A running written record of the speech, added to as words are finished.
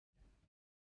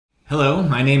Hello,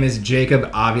 my name is Jacob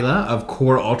Avila of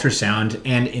Core Ultrasound,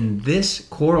 and in this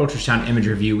Core Ultrasound image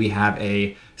review, we have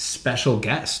a special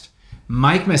guest,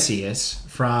 Mike Macias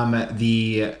from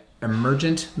the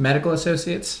Emergent Medical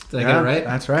Associates. Did I get it right?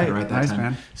 That's right. Got it right that nice, time.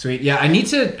 man. Sweet. Yeah, I need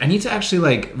to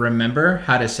actually remember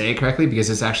how to say it correctly because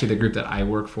it's actually the group that I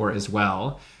work for as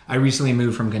well. I recently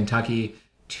moved from Kentucky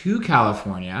to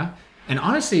California, and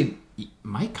honestly,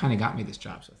 Mike kind of got me this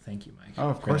job, so thank you, Mike. Oh,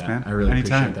 of course, man. I really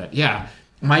appreciate that. Yeah.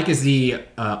 Mike is the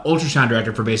ultrasound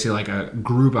director for basically like a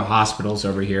group of hospitals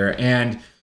over here. And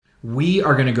we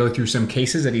are going to go through some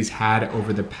cases that he's had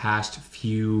over the past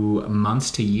few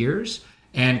months to years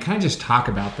and kind of just talk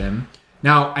about them.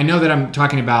 Now, I know that I'm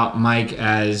talking about Mike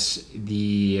as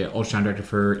the ultrasound director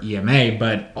for EMA,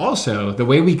 but also the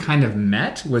way we kind of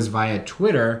met was via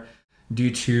Twitter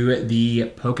due to the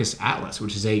POCUS Atlas,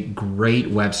 which is a great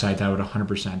website that I would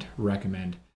 100%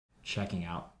 recommend checking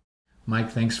out.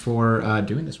 Mike, thanks for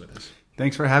doing this with us.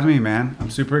 Thanks for having me, man. I'm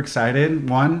super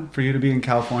excited. One, for you to be in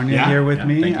California here with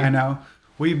me. I know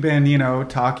we've been,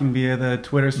 talking via the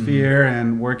Twitter sphere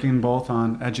and working both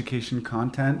on education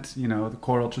content, the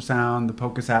Core Ultrasound, the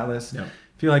POCUS Atlas. Yep.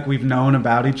 I feel like we've known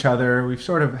about each other. We've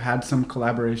sort of had some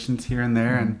collaborations here and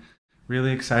there, and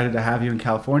really excited to have you in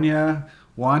California.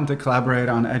 One, to collaborate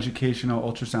on educational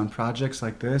ultrasound projects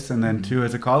like this, and then two,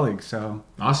 as a colleague. So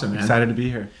awesome, man. Excited to be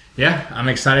here. Yeah, I'm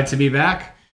excited to be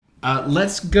back.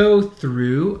 Let's go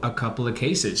through a couple of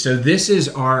cases. So this is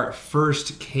our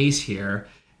first case here,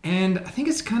 and I think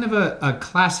it's kind of a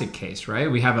classic case, right?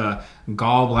 We have a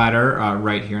gallbladder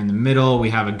right here in the middle. We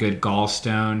have a good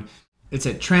gallstone. It's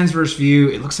a transverse view.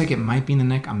 It looks like it might be in the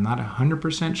neck. I'm not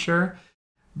 100% sure.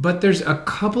 But there's a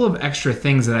couple of extra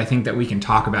things that I think that we can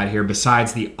talk about here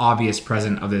besides the obvious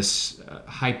presence of this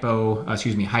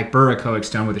hyperechoic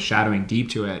stone with a shadowing deep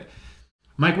to it.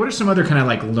 Mike, what are some other kind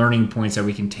of learning points that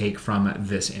we can take from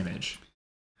this image?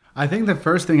 I think the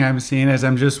first thing I'm seeing is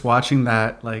I'm just watching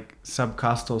that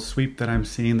subcostal sweep that I'm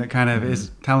seeing that kind of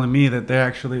is telling me that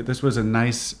this was a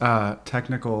nice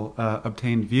technical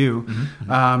obtained view.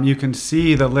 You can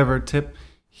see the liver tip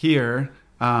here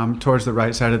towards the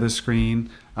right side of the screen.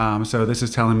 So this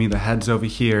is telling me the head's over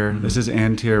here. This is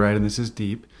anterior, right, and this is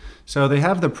deep. So they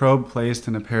have the probe placed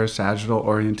in a parasagittal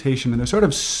orientation, and they're sort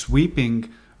of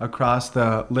sweeping across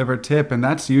the liver tip, and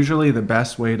that's usually the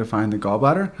best way to find the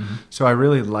gallbladder. So I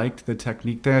really liked the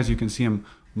technique there, as you can see him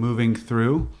moving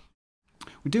through.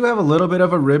 We do have a little bit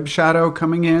of a rib shadow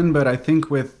coming in, but I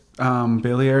think with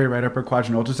biliary right upper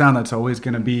quadrant ultrasound, that's always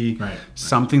going to be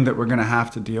something that we're going to have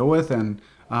to deal with, and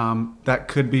that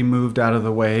could be moved out of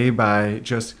the way by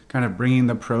just kind of bringing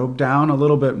the probe down a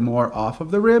little bit more off of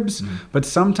the ribs. But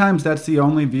sometimes that's the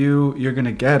only view you're going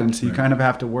to get, and so you kind of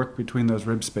have to work between those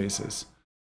rib spaces.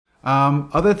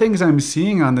 Other things I'm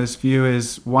seeing on this view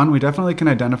is, one, we definitely can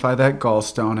identify that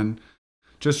gallstone, and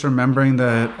just remembering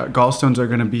that gallstones are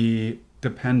going to be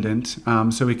dependent.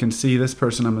 So we can see this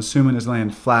person, I'm assuming, is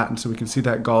laying flat, and so we can see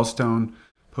that gallstone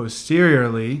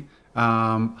posteriorly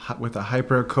with a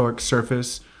hyperechoic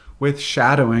surface with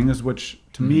shadowing, which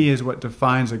to me is what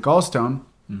defines a gallstone.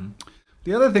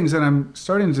 The other things that I'm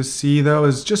starting to see, though,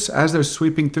 is just as they're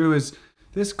sweeping through, is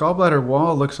this gallbladder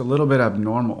wall looks a little bit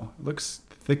abnormal. It looks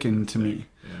thickened to me.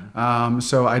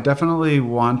 So I definitely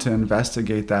want to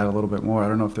investigate that a little bit more. I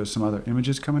don't know if there's some other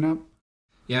images coming up.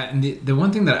 Yeah, and the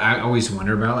one thing that I always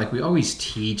wonder about, we always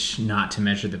teach not to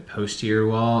measure the posterior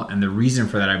wall, and the reason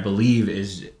for that, I believe,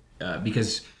 is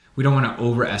because we don't want to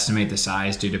overestimate the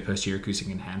size due to posterior acoustic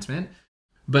enhancement.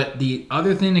 But the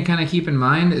other thing to kind of keep in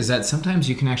mind is that sometimes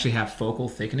you can actually have focal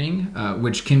thickening,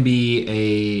 which can be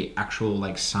a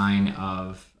actual sign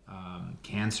of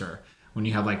cancer when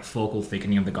you have focal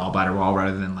thickening of the gallbladder wall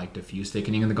rather than diffuse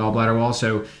thickening of the gallbladder wall.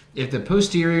 So if the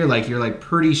posterior, you're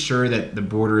pretty sure that the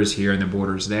border is here and the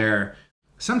border is there,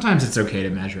 sometimes it's okay to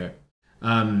measure it.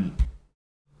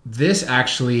 This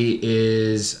actually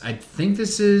is, I think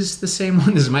this is the same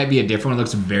one. This might be a different one. It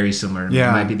looks very similar. It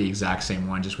might be the exact same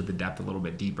one, just with the depth a little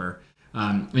bit deeper.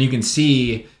 And you can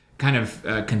see kind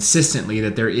of consistently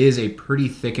that there is a pretty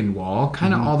thickened wall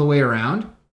kind of all the way around.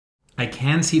 I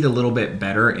can see it a little bit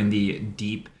better in the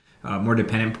deep, more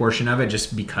dependent portion of it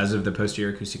just because of the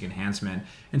posterior acoustic enhancement.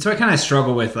 And so I kind of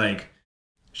struggle with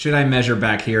should I measure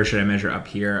back here? Should I measure up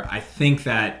here? I think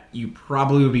that you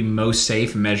probably would be most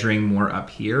safe measuring more up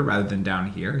here rather than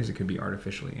down here because it could be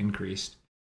artificially increased.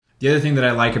 The other thing that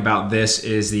I like about this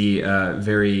is the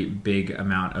very big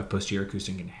amount of posterior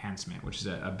acoustic enhancement, which is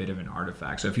a bit of an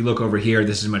artifact. So if you look over here,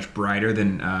 this is much brighter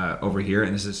than over here.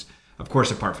 And this is, of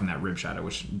course, apart from that rib shadow,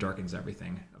 which darkens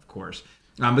everything, of course.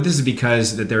 But this is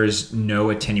because that there is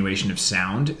no attenuation of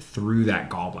sound through that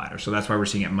gallbladder. So that's why we're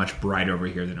seeing it much brighter over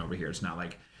here than over here. It's not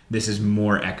like this is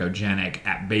more echogenic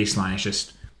at baseline. It's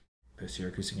just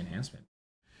posterior acoustic enhancement.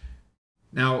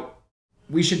 Now,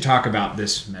 we should talk about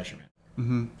this measurement.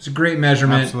 It's a great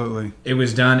measurement. Absolutely. It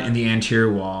was done in the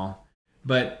anterior wall.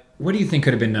 But what do you think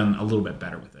could have been done a little bit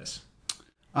better with this?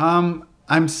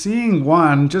 I'm seeing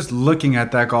one, just looking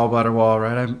at that gallbladder wall,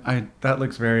 right? That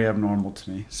looks very abnormal to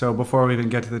me. So before we even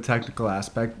get to the technical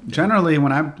aspect, generally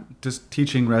when I'm just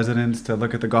teaching residents to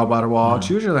look at the gallbladder wall, it's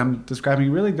usually I'm describing,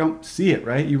 you really don't see it,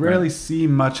 right? You rarely see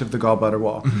much of the gallbladder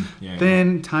wall.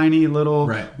 Thin, tiny little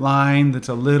line that's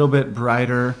a little bit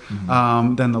brighter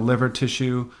than the liver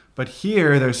tissue. But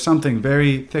here, there's something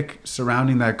very thick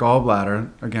surrounding that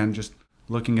gallbladder. Again, just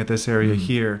looking at this area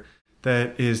here,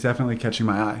 that is definitely catching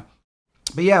my eye.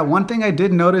 But yeah, one thing I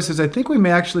did notice is I think we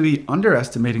may actually be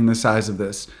underestimating the size of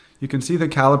this. You can see the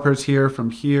calipers here from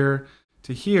here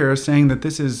to here saying that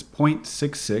this is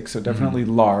 0.66, so definitely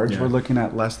large. We're looking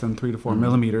at less than 3 to 4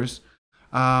 millimeters.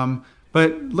 But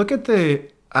look at the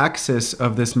axis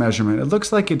of this measurement. It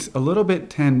looks like it's a little bit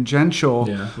tangential,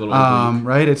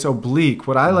 right? It's oblique.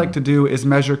 What I like to do is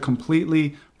measure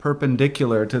completely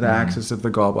perpendicular to the axis of the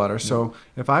gallbladder. So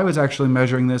if I was actually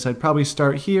measuring this, I'd probably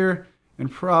start here and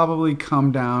probably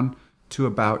come down to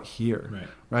about here,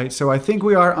 right? So I think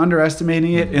we are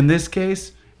underestimating it. In this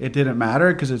case, it didn't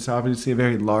matter because it's obviously a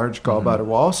very large gallbladder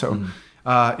wall. So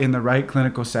in the right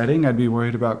clinical setting, I'd be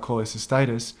worried about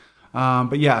cholecystitis.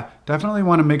 But yeah, definitely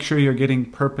want to make sure you're getting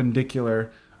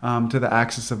perpendicular to the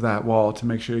axis of that wall to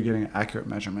make sure you're getting an accurate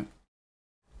measurement.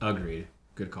 Agreed.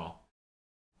 Good call.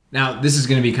 Now, this is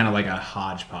going to be kind of like a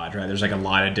hodgepodge, right? There's like a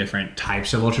lot of different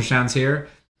types of ultrasounds here.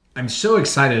 I'm so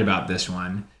excited about this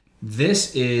one.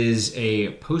 This is a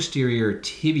posterior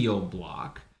tibial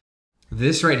block.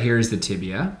 This right here is the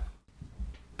tibia.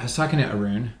 I was talking to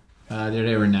Arun the other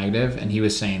day, we're negative, and he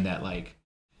was saying that like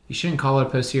you shouldn't call it a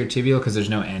posterior tibial because there's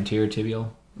no anterior tibial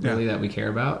really that we care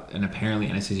about. And apparently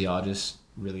anesthesiologists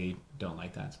really don't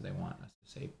like that, so they want us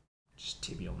to say just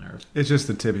tibial nerve. It's just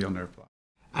the tibial nerve block.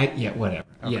 Yeah, whatever.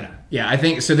 Okay. Yeah, I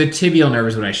think so. The tibial nerve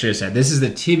is what I should have said. This is the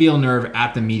tibial nerve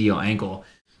at the medial ankle.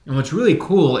 And what's really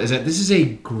cool is that this is a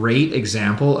great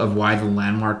example of why the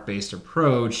landmark-based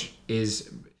approach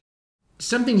is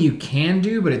something you can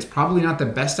do, but it's probably not the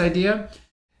best idea.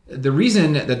 The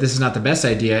reason that this is not the best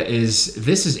idea is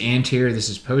this is anterior, this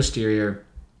is posterior,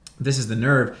 this is the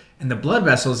nerve, and the blood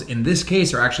vessels in this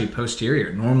case are actually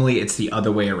posterior. Normally it's the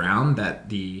other way around, that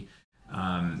the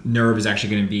nerve is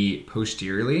actually going to be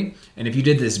posteriorly. And if you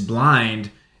did this blind,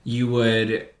 you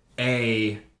would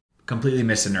completely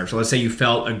miss the nerve. So let's say you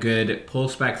felt a good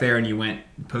pulse back there and you went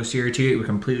posterior to it, you would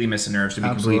completely miss the nerve, so it'd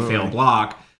be complete fail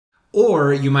block.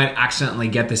 Or you might accidentally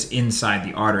get this inside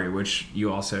the artery, which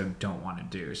you also don't want to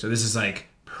do. So this is like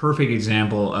perfect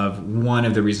example of one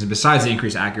of the reasons, besides the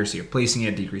increased accuracy of placing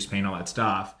it, decreased pain, all that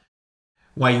stuff,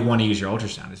 why you want to use your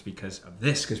ultrasound is because of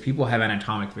this, because people have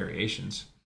anatomic variations.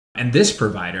 And this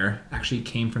provider actually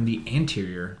came from the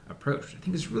anterior approach, which I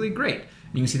think is really great.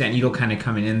 You can see that needle kind of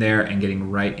coming in there and getting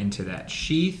right into that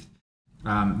sheath.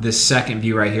 This second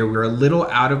view right here, we're a little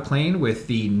out of plane with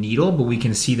the needle, but we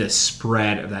can see the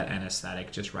spread of that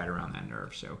anesthetic just right around that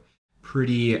nerve. So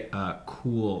pretty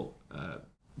cool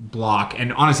block.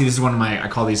 And honestly, this is one of I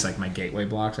call these like my gateway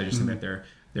blocks. I just think that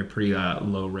they're pretty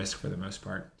low risk for the most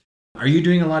part. Are you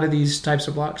doing a lot of these types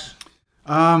of blocks?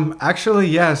 Actually,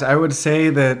 yes. I would say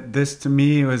that this to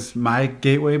me was my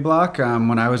gateway block.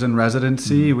 When I was in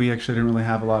residency, we actually didn't really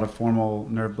have a lot of formal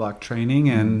nerve block training,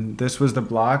 and this was the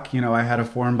block. You know, I had a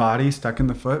foreign body stuck in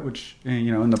the foot, which,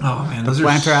 you know, in the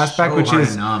plantar aspect, which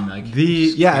is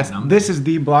this is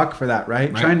the block for that,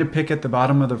 right? Trying to pick at the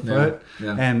bottom of the foot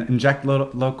and inject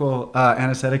local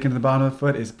anesthetic into the bottom of the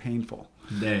foot is painful.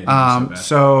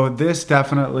 So this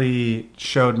definitely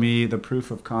showed me the proof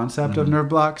of concept of nerve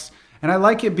blocks. And I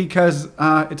like it because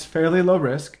it's fairly low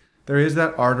risk. There is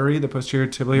that artery, the posterior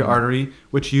tibial artery,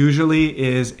 which usually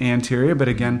is anterior, but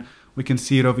again, we can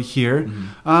see it over here.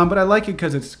 But I like it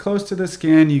because it's close to the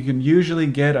skin. You can usually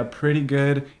get a pretty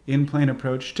good in-plane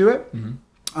approach to it.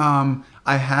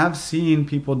 I have seen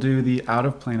people do the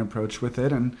out-of-plane approach with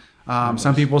it, and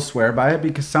some people swear by it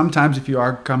because sometimes if you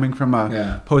are coming from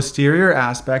a posterior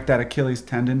aspect, that Achilles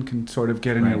tendon can sort of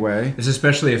get in your way. This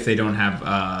especially if they don't have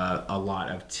a lot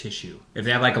of tissue. If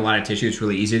they have like a lot of tissue, it's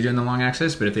really easy to do in the long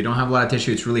axis, but if they don't have a lot of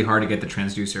tissue, it's really hard to get the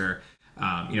transducer.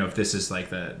 You know, if this is like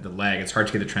the leg, it's hard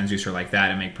to get the transducer like that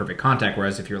and make perfect contact,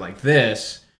 whereas if you're like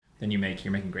this, then you're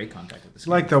making great contact with the It's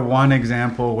skin. like the one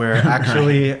example where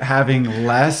actually having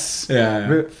less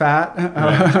fat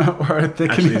or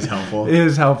thickening is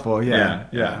helpful.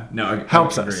 Yeah. No,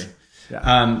 helps I agree. us.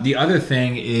 Yeah. The other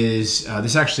thing is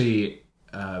this actually.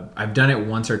 I've done it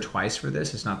once or twice for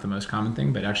this. It's not the most common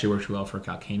thing, but it actually works well for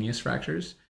calcaneus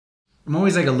fractures. I'm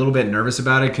always like a little bit nervous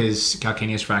about it because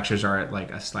calcaneus fractures are at like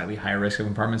a slightly higher risk of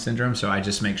compartment syndrome. So I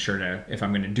just make sure to, if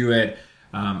I'm going to do it,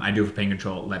 I do it for pain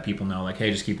control, let people know like,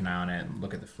 hey, just keep an eye on it,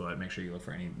 look at the foot, make sure you look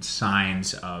for any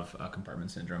signs of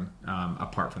compartment syndrome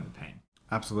apart from the pain.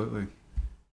 Absolutely.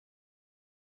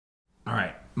 All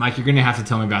right, Mike, you're going to have to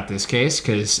tell me about this case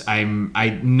because I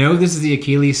know this is the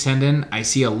Achilles tendon. I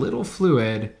see a little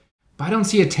fluid, but I don't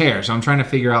see a tear. So I'm trying to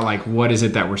figure out like what is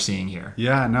it that we're seeing here?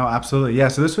 Yeah, no, absolutely. Yeah,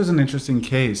 so this was an interesting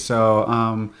case.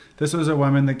 So this was a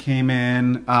woman that came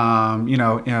in,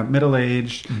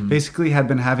 middle-aged, basically had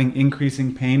been having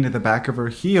increasing pain to the back of her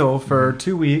heel for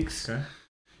 2 weeks. Okay.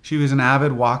 She was an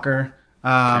avid walker.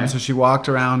 So she walked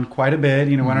around quite a bit,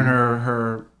 went on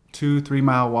her 2-3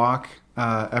 mile walk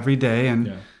every day.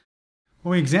 And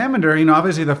when we examined her,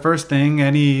 obviously the first thing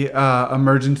any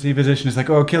emergency physician is like,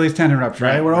 oh, Achilles tendon rupture,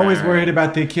 right? We're always worried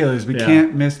about the Achilles. We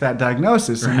can't miss that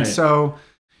diagnosis. And so,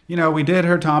 we did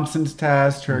her Thompson's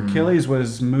test. Her Achilles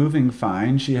was moving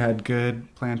fine. She had good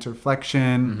plantar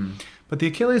flexion. But the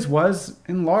Achilles was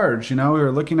enlarged. We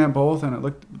were looking at both, and it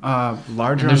looked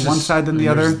larger on one side than the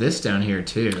other. There's this down here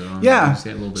too. Yeah.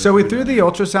 So we threw the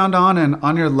ultrasound on, and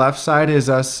on your left side is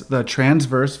the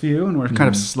transverse view, and we're kind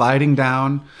of sliding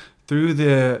down through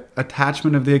the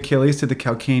attachment of the Achilles to the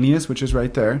calcaneus, which is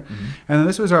right there. And then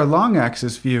this was our long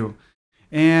axis view.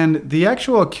 And the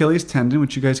actual Achilles tendon,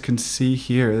 which you guys can see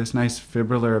here, this nice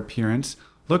fibrillar appearance,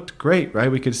 looked great,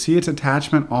 right? We could see its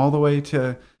attachment all the way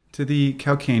to the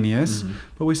calcaneus,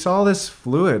 but we saw this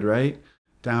fluid right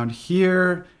down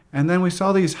here, and then we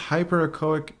saw these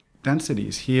hyperechoic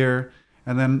densities here,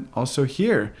 and then also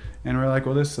here, and we're like,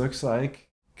 well, this looks like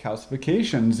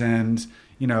calcifications, and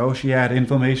she had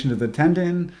inflammation to the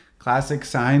tendon, classic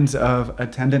signs of a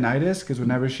tendonitis, because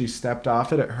whenever she stepped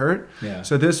off it, it hurt.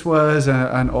 So this was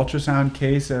an ultrasound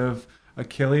case of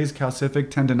Achilles calcific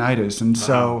tendonitis, and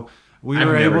so we were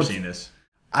able to. I've never seen this.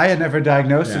 I had never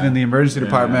diagnosed it in the emergency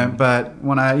department, but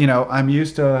when I'm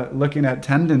used to looking at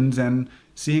tendons and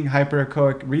seeing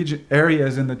hyperechoic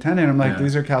areas in the tendon, I'm like,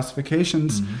 these are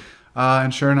calcifications.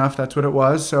 And sure enough, that's what it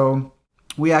was. So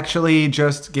we actually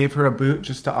just gave her a boot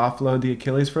just to offload the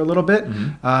Achilles for a little bit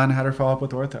and had her follow up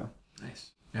with ortho. Nice.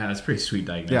 Yeah, that's pretty sweet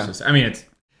diagnosis. I mean, it's,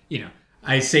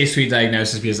 I say sweet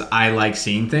diagnosis because I like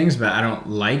seeing things, but I don't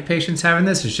like patients having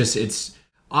this. It's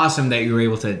awesome that you were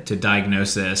able to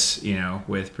diagnose this,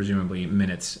 with presumably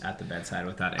minutes at the bedside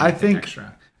without anything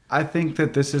extra. I think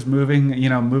that this is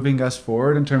moving us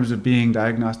forward in terms of being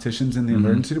diagnosticians in the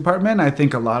emergency department. I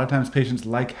think a lot of times patients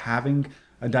like having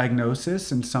a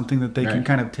diagnosis and something that they can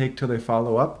kind of take till they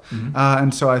follow up.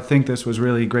 And so I think this was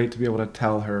really great to be able to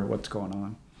tell her what's going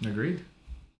on. Agreed.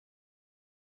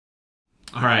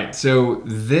 All right. So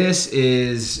this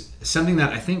is something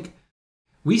that I think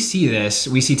we see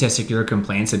testicular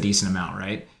complaints a decent amount,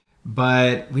 right?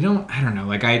 But I don't know,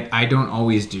 like I don't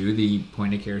always do the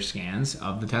point of care scans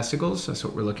of the testicles. That's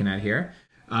what we're looking at here.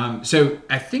 So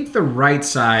I think the right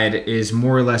side is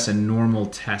more or less a normal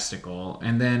testicle.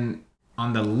 And then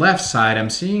on the left side, I'm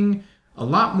seeing a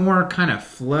lot more kind of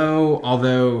flow,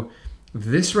 although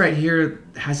this right here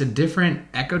has a different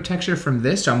echo texture from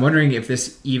this. So I'm wondering if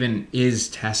this even is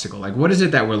testicle. Like, what is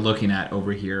it that we're looking at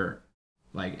over here?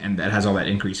 And that has all that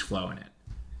increased flow in it.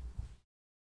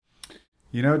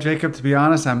 Jacob, to be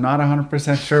honest, I'm not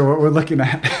 100% sure what we're looking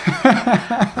at.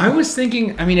 I was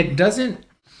thinking, it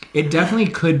definitely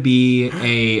could be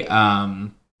a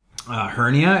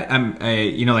hernia.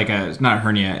 Not a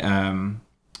hernia.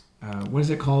 What is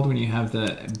it called when you have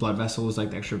the blood vessels,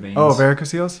 like the extra veins? Oh,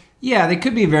 varicoceles? Yeah, they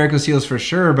could be varicoceles for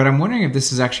sure, but I'm wondering if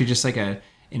this is actually just like a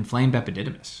inflamed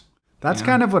epididymis. That's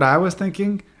kind of what I was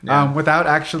thinking, without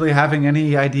actually having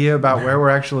any idea about where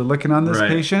we're actually looking on this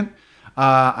patient.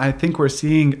 I think we're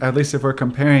seeing, at least if we're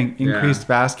comparing, increased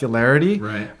vascularity.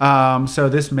 Right. So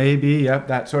this may be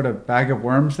that sort of bag of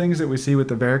worms things that we see with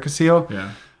the varicocele.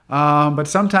 Yeah. But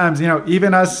sometimes,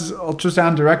 even us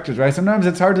ultrasound directors, right? Sometimes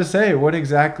it's hard to say what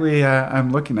exactly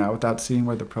I'm looking at without seeing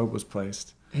where the probe was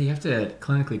placed. Hey, you have to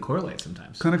clinically correlate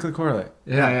sometimes. Clinically correlate.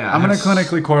 Yeah. I'm going to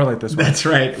clinically correlate this one. That's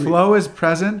right. Flow is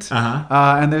present,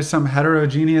 and there's some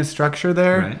heterogeneous structure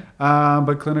there,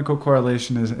 but clinical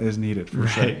correlation is needed for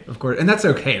sure. Of course. And that's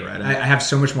okay, right? I have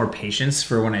so much more patience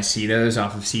for when I see those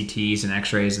off of CTs and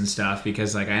x-rays and stuff,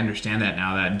 because I understand that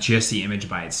now, that just the image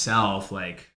by itself,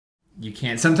 you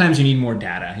can't. Sometimes you need more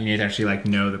data. You need to actually like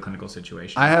know the clinical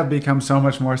situation. I have become so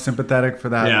much more sympathetic for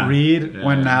that read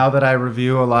now that I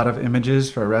review a lot of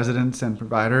images for residents and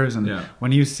providers. And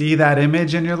when you see that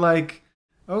image and you're like,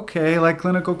 okay, like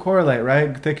clinical correlate,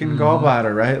 right? Thickened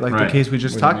gallbladder, right? Like the case we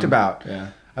just talked about. Yeah.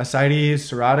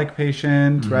 Ascites, cirrhotic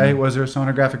patient, right? Was there a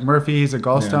sonographic Murphy's, a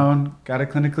gallstone? Got to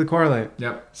clinically correlate.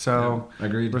 Yep. So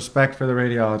agreed. Respect for the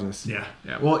radiologist. Yeah.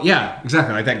 Well,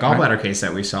 exactly. Like that gallbladder case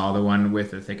that we saw, the one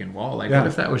with the thickened wall. Like what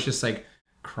if that was just like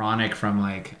chronic from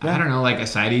like, I don't know, like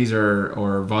ascites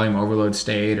or volume overload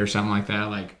state or something like that.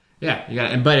 Like, you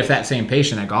got it. But if that same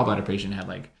patient, that gallbladder patient had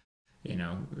like,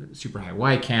 super high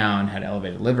white count, had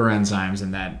elevated liver enzymes,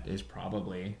 and that is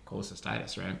probably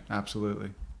cholecystitis, right? Absolutely.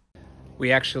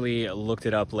 We actually looked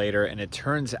it up later, and it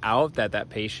turns out that that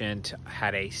patient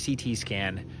had a CT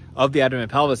scan of the abdomen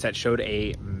pelvis that showed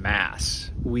a mass.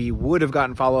 We would have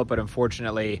gotten follow-up, but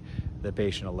unfortunately, the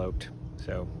patient eloped.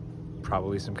 So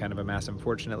probably some kind of a mass,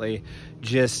 unfortunately.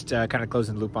 Just kind of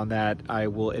closing the loop on that, I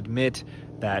will admit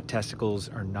that testicles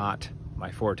are not my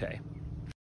forte.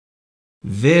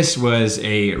 This was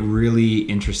a really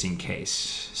interesting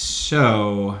case.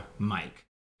 So, Mike,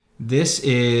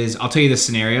 I'll tell you the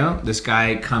scenario. This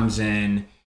guy comes in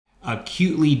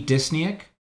acutely dyspneic.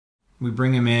 We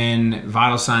bring him in.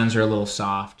 Vital signs are a little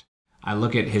soft. I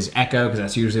look at his echo because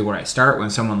that's usually where I start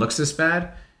when someone looks this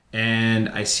bad. And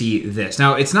I see this.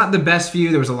 Now, it's not the best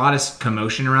view. There was a lot of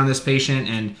commotion around this patient,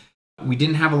 and we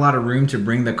didn't have a lot of room to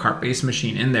bring the cart-based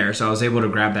machine in there. So I was able to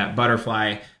grab that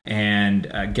butterfly and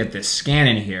get this scan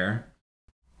in here.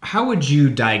 How would you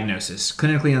diagnose this?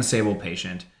 Clinically unstable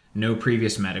patient. No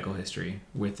previous medical history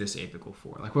with this apical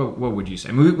 4. Like, what would you say?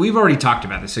 I mean, we've already talked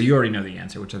about this, so you already know the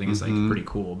answer, which I think is like pretty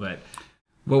cool. But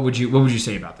what would you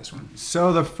say about this one?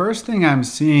 So the first thing I'm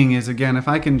seeing is, again, if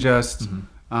I can just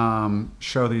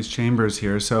show these chambers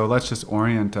here. So let's just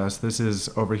orient us. This is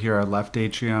over here our left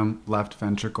atrium, left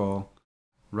ventricle,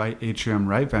 right atrium,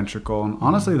 right ventricle. And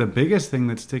honestly, the biggest thing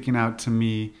that's sticking out to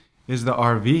me is the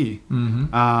RV.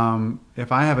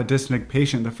 If I have a dyspneic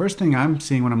patient, the first thing I'm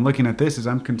seeing when I'm looking at this is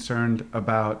I'm concerned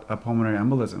about a pulmonary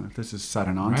embolism, if this is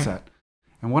sudden onset.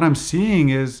 And what I'm seeing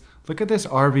is, look at this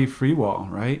RV free wall,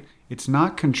 right? It's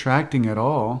not contracting at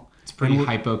all. It's pretty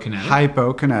hypokinetic.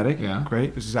 Hypokinetic,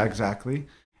 great, this is exactly.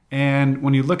 And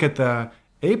when you look at the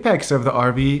apex of the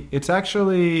RV, it's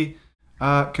actually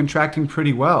contracting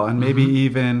pretty well, and maybe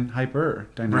even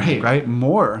hyperdynamic, right?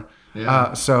 More.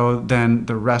 So than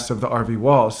the rest of the RV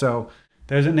wall. So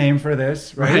there's a name for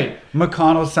this, right?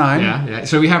 McConnell sign. Yeah.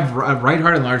 So we have right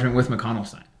heart enlargement with McConnell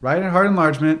sign. Right heart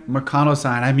enlargement, McConnell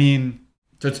sign. I mean,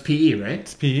 so it's PE, right?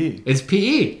 It's PE. It's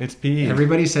PE. It's PE.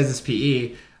 Everybody says it's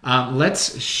PE.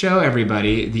 Let's show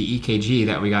everybody the EKG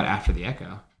that we got after the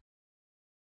echo.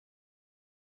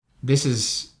 This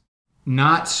is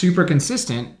not super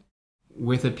consistent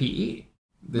with a PE.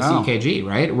 This EKG,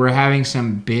 right? We're having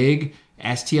some big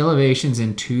ST elevations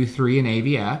in 2, 3, and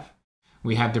AVF.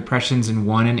 We have depressions in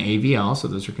 1 and AVL, so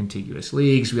those are contiguous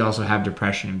leagues. We also have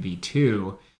depression in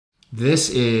V2. This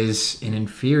is an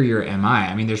inferior MI.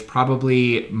 I mean, there's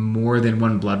probably more than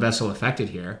one blood vessel affected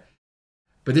here.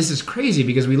 But this is crazy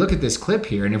because we look at this clip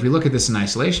here, and if we look at this in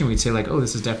isolation, we'd say like, oh,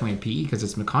 this is definitely a PE because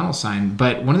it's McConnell sign.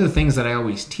 But one of the things that I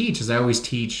always teach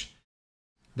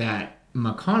that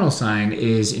McConnell sign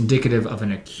is indicative of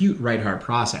an acute right heart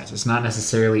process. It's not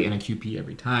necessarily an acute PE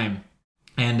every time.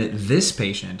 And this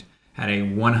patient had a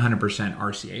 100% RCA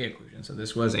occlusion. So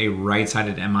this was a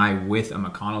right-sided MI with a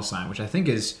McConnell sign, which I think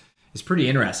is pretty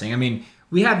interesting. I mean,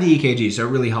 we have the EKG, so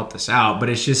it really helped us out, but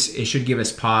it should give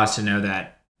us pause to know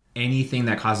that anything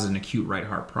that causes an acute right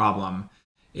heart problem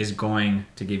is going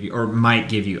to give you, or might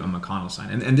give you, a McConnell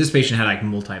sign. And this patient had like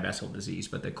multivessel disease,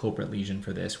 but the culprit lesion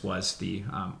for this was the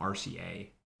RCA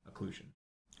occlusion.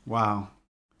 Wow.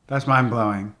 That's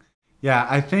mind-blowing. Yeah,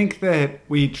 I think that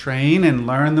we train and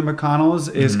learn the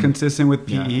McConnells is consistent with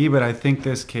PE, but I think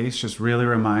this case just really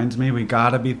reminds me we got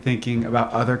to be thinking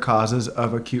about other causes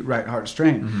of acute right heart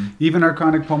strain. Even our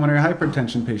chronic pulmonary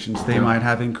hypertension patients, they might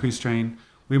have increased strain.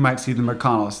 We might see the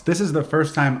McConnells. This is the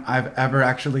first time I've ever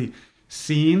actually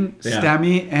seen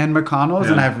STEMI and McConnells,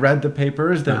 and I've read the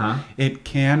papers that it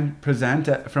can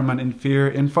present from an inferior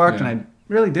infarct, and I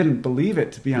really didn't believe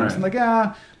it, to be honest. I'm like,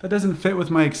 that doesn't fit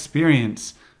with my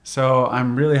experience. So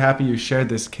I'm really happy you shared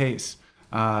this case.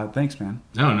 Thanks, man.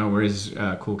 No worries.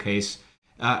 Cool case.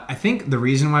 I think the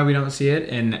reason why we don't see it,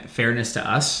 in fairness to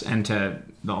us and to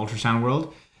the ultrasound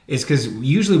world, is because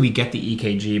usually we get the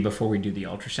EKG before we do the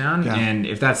ultrasound. And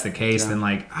if that's the case, then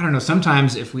like, I don't know,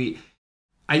 sometimes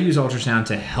I use ultrasound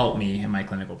to help me in my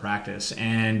clinical practice.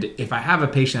 And if I have a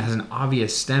patient that has an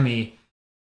obvious STEMI,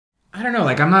 I don't know.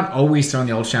 Like, I'm not always throwing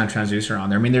the ultrasound transducer on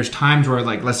there. I mean, there's times where,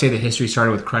 like, let's say the history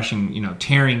started with crushing,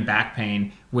 tearing back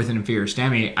pain with an inferior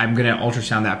STEMI. I'm going to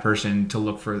ultrasound that person to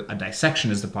look for a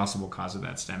dissection as the possible cause of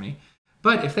that STEMI.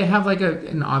 But if they have, like,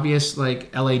 an obvious,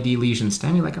 like, LAD lesion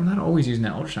STEMI, like, I'm not always using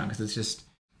that ultrasound because it's just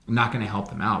not going to help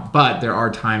them out. But there are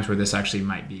times where this actually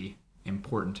might be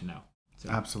important to know. So,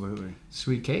 absolutely.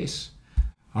 Sweet case.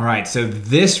 All right, so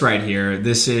this right here,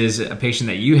 this is a patient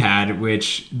that you had,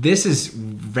 which this is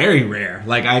very rare.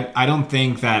 Like, I don't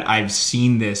think that I've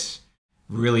seen this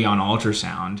really on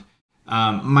ultrasound.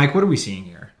 Mike, what are we seeing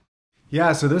here?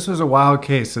 Yeah, so this was a wild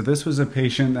case. So this was a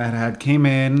patient that came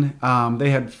in, they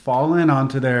had fallen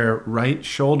onto their right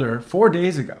shoulder 4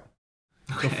 days ago.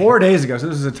 Okay. So 4 days ago, so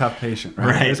this is a tough patient,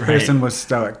 right? This person was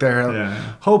stoic. They're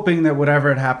hoping that whatever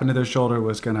had happened to their shoulder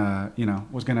was gonna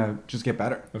just get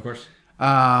better. Of course.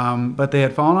 But they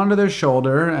had fallen onto their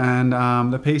shoulder, and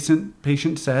the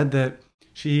patient said that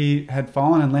she had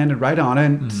fallen and landed right on it,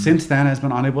 and since then has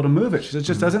been unable to move it. She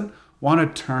just doesn't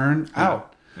want to turn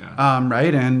out,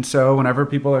 right? And so whenever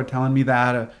people are telling me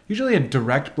that, usually a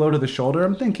direct blow to the shoulder,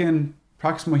 I'm thinking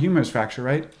proximal humerus fracture,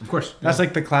 right? Of course. That's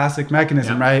like the classic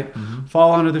mechanism, right?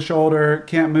 Fall onto the shoulder,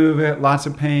 can't move it, lots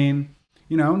of pain,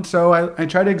 And so I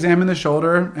try to examine the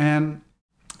shoulder, and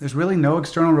there's really no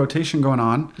external rotation going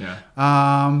on.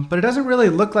 But it doesn't really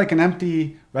look like an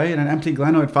empty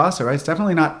glenoid fossa, right? It's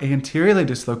definitely not anteriorly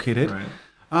dislocated. Right.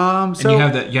 So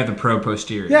and you have the probe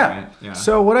posterior. Right? Yeah.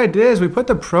 So what I did is we put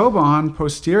the probe on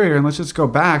posterior, and let's just go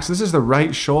back. So this is the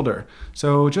right shoulder.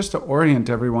 So just to orient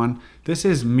everyone, this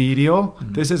is medial,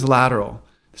 this is lateral.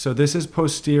 So this is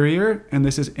posterior, and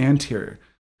this is anterior.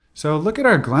 So look at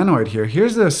our glenoid here.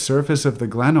 Here's the surface of the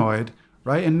glenoid.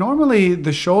 Right, and normally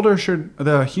the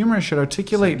humerus should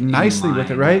articulate nicely with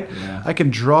it, right? Yeah. I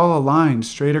can draw a line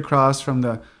straight across from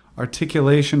the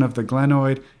articulation of the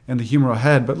glenoid and the humeral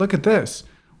head. But look at this.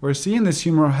 We're seeing this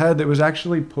humeral head that was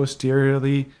actually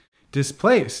posteriorly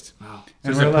displaced. Wow. So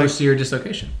it was a posterior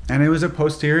dislocation. And it was a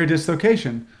posterior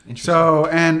dislocation. So,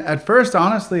 and at first,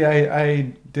 honestly,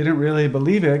 I didn't really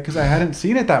believe it because I hadn't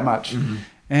seen it that much.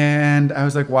 And I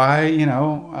was like, why,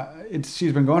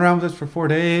 she's been going around with this for 4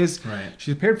 days. Right.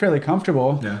 She appeared fairly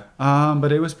comfortable. Yeah.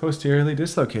 But it was posteriorly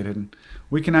dislocated.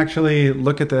 We can actually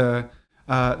look at the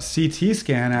CT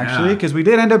scan, actually, because we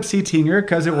did end up CTing her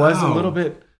because it was a little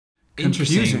bit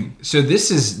confusing. Interesting. So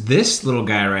this little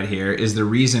guy right here is the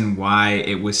reason why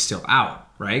it was still out,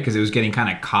 right? Because it was getting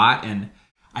kind of caught. And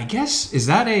I guess, is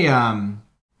that a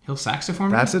Hill-Sachs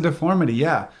deformity? That's a deformity,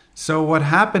 yeah. So what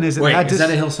happened is is that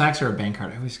a Hill-Sachs or a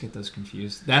Bankart? I always get those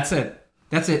confused. That's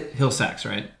it Hill-Sachs,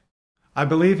 right? I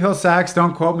believe Hill-Sachs.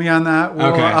 Don't quote me on that.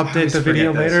 We'll update the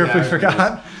video later if we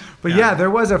forgot. But yeah, there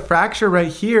was a fracture right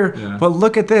here. Yeah. But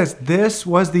look at this. This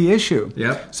was the issue.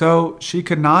 Yep. So she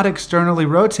could not externally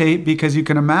rotate because you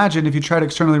can imagine if you try to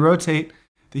externally rotate,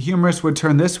 the humerus would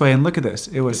turn this way. And look at this.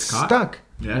 It was stuck.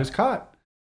 Yeah. It was caught.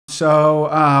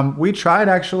 So we tried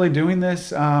actually doing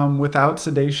this without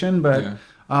sedation, but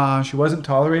she wasn't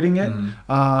tolerating it,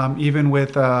 even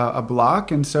with a block.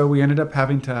 And so we ended up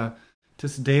having to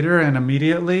sedate her and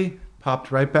immediately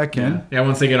popped right back in. Yeah,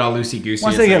 once they get all loosey-goosey.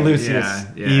 Once they get loosey,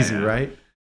 it's easy, right?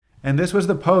 And this was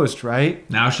the post, right?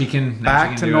 Now she can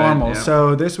back to normal. Yep.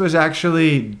 So this was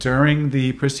actually during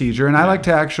the procedure. And I like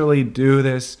to actually do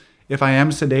this if I am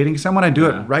sedating someone. I do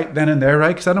it right then and there,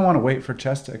 right? Because I don't want to wait for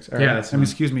chest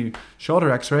x-ray.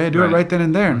 Shoulder x-ray. I do it right then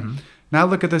and there. Now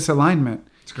look at this alignment.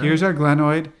 Here's our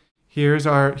glenoid. Here's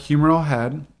our humeral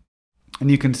head. And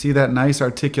you can see that nice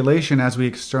articulation as we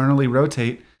externally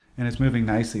rotate. And it's moving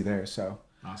nicely there. So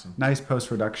awesome. Nice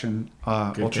post-reduction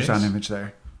ultrasound image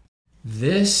there.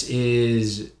 This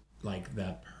is like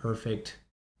the perfect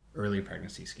early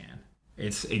pregnancy scan.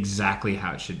 It's exactly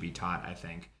how it should be taught, I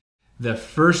think. The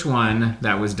first one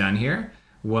that was done here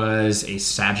was a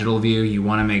sagittal view. You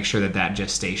want to make sure that that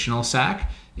gestational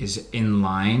sac is in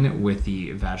line with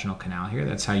the vaginal canal here.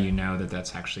 That's how you know that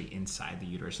that's actually inside the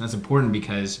uterus. And that's important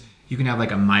because you can have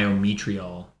like a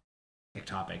myometrial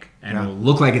ectopic and it will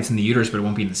look like it's in the uterus, but it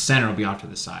won't be in the center. It'll be off to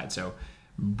the side. So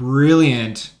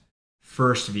brilliant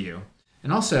first view.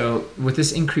 And also with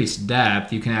this increased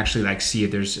depth, you can actually like see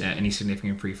if there's any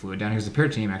significant free fluid down here, because the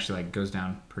peritoneum actually like goes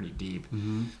down pretty deep.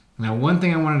 Now, one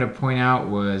thing I wanted to point out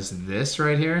was this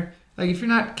right here. Like if you're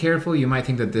not careful, you might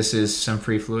think that this is some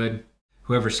free fluid.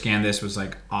 Whoever scanned this was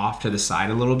like off to the side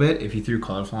a little bit. If you threw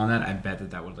colorful on that, I bet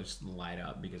that that would just light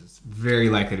up because it's very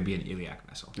likely to be an iliac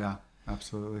vessel. Yeah,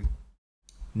 absolutely.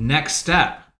 Next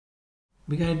step,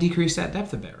 we got to decrease that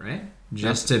depth a bit, right?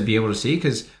 Just to be able to see,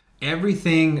 because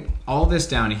everything, all this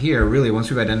down here, really, once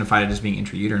we've identified it as being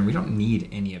intrauterine, we don't need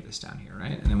any of this down here,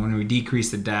 right? And then when we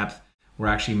decrease the depth, we're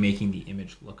actually making the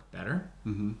image look better,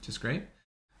 which is great.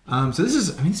 So this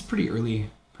is, I mean, it's pretty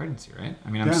early pregnancy, right? I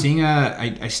mean, I'm seeing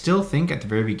I still think at the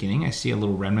very beginning, I see a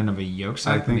little remnant of a yolk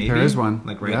sac. I think maybe. there is one.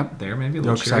 Like right there, maybe a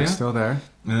little yolk sac's still there.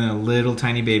 And then a little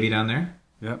tiny baby down there.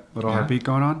 Yep, little heartbeat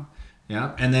going on.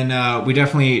 Yeah, and then we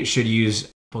definitely should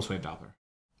use pulse wave Doppler.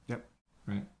 Yep.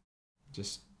 Right?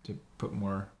 Just to put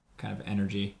more kind of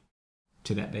energy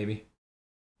to that baby.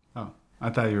 Oh,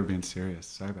 I thought you were being serious.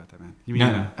 Sorry about that, man. You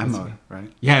mean M mode,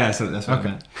 right? Yeah, that's what I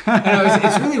meant.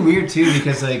 It's really weird too,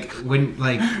 because like when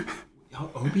like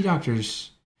OB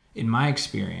doctors, in my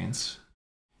experience,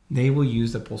 they will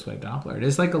use the pulse wave Doppler. It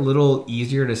is like a little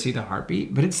easier to see the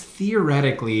heartbeat, but it's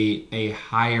theoretically a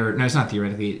higher, no, it's not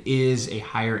theoretically, it is a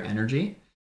higher energy.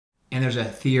 And there's a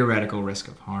theoretical risk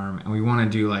of harm. And we want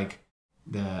to do like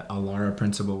the ALARA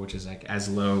principle, which is like as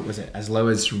low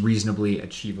as reasonably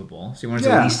achievable. So you want to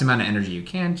do the least amount of energy you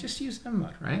can, just use M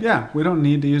mode, right? Yeah, we don't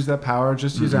need to use that power.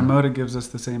 Just use M mode. It gives us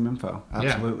the same info.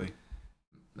 Absolutely. Yeah.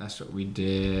 That's what we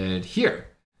did here.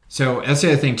 So that's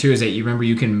the other thing too, is that you remember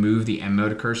you can move the M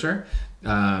mode cursor.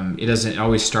 It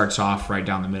always starts off right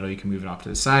down the middle. You can move it off to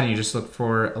the side, and you just look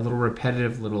for a little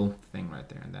repetitive little thing right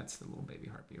there, and that's the little baby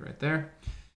heartbeat right there.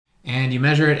 And you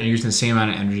measure it, and you're using the same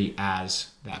amount of energy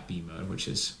as that B mode, which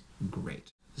is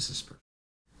great. This is perfect.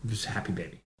 Just happy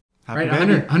baby. Happy right,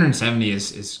 baby. 170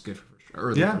 is good for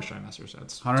first trimester. So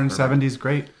it's 170 is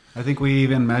great. I think we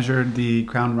even measured the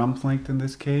crown rump length in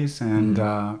this case, and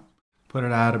put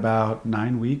it at about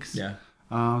 9 weeks. Yeah.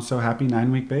 So happy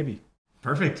 9-week baby.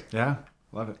 Perfect. Yeah,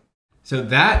 love it. So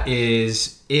that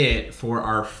is it for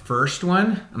our first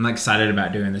one. I'm excited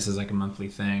about doing this as like a monthly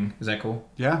thing. Is that cool?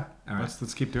 Yeah. All right.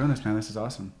 Let's keep doing this, man. This is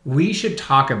awesome. We should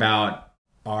talk about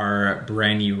our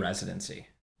brand new residency.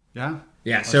 Yeah.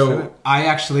 Yeah. So I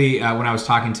actually, when I was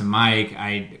talking to Mike,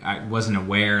 I wasn't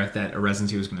aware that a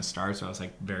residency was going to start. So I was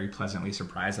like very pleasantly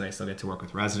surprised that I still get to work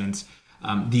with residents.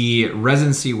 The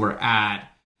residency we're at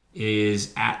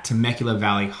is at Temecula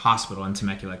Valley Hospital in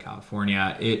Temecula,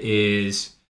 California. It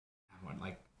is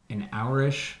like an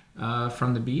hour-ish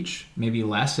from the beach, maybe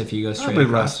less if you go straight Probably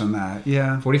across. less than that.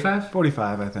 Yeah. 45?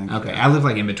 45, I think. Okay. Yeah. I live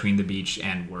like in between the beach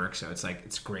and work, so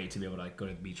it's great to be able to like go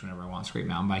to the beach whenever I want. It's great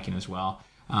mountain biking as well.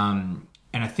 And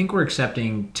I think we're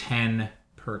accepting 10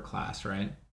 per class,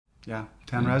 right? Yeah.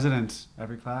 10 residents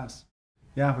every class.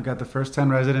 Yeah, we got the first 10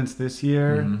 residents this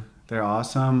year. They're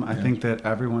awesome. I think that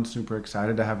everyone's super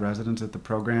excited to have residents at the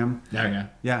program. Yeah.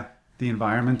 Yeah. The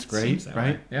environment's great,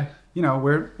 right? Yeah. You know,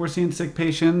 we're seeing sick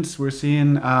patients. We're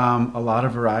seeing a lot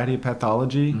of variety of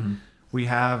pathology. We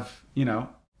have,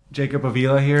 Jacob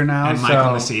Avila here now. And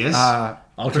Michael Macias.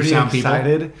 Ultrasound pretty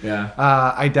excited. People. Yeah.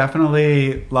 I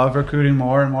definitely love recruiting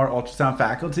more and more ultrasound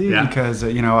faculty because,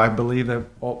 I believe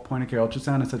that point of care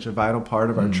ultrasound is such a vital part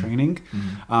of our training.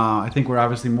 I think we're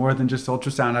obviously more than just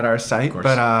ultrasound at our site,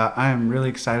 but I am really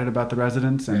excited about the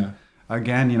residents. And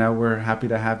again, we're happy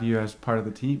to have you as part of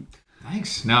the team.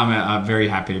 Thanks. No, I'm very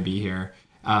happy to be here.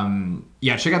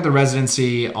 Check out the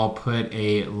residency. I'll put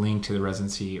a link to the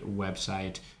residency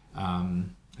website. I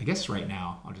guess right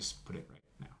now, I'll just put it right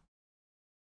now.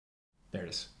 There it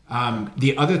is.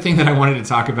 The other thing that I wanted to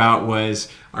talk about was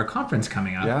our conference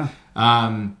coming up.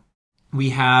 Yeah.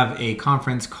 We have a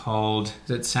conference called,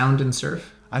 is it Sound and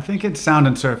Surf? I think it's Sound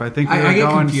and Surf. I think we were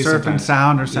going Surf and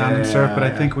Sound or Sound and Surf, but I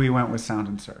think we went with Sound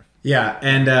and Surf. Yeah,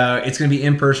 and it's going to be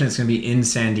in person. It's going to be in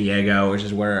San Diego, which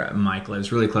is where Mike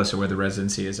lives, really close to where the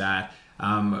residency is at.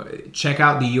 Check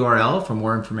out the URL for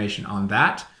more information on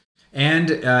that. And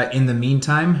in the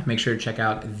meantime, make sure to check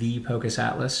out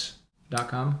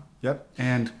thePOCUSAtlas.com. Yep,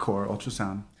 and Core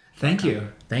Ultrasound. Thank you.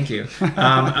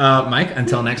 Mike,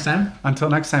 until next time. Until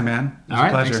next time, man. All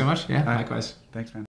right, thanks so much. Yeah, likewise. Thanks, man.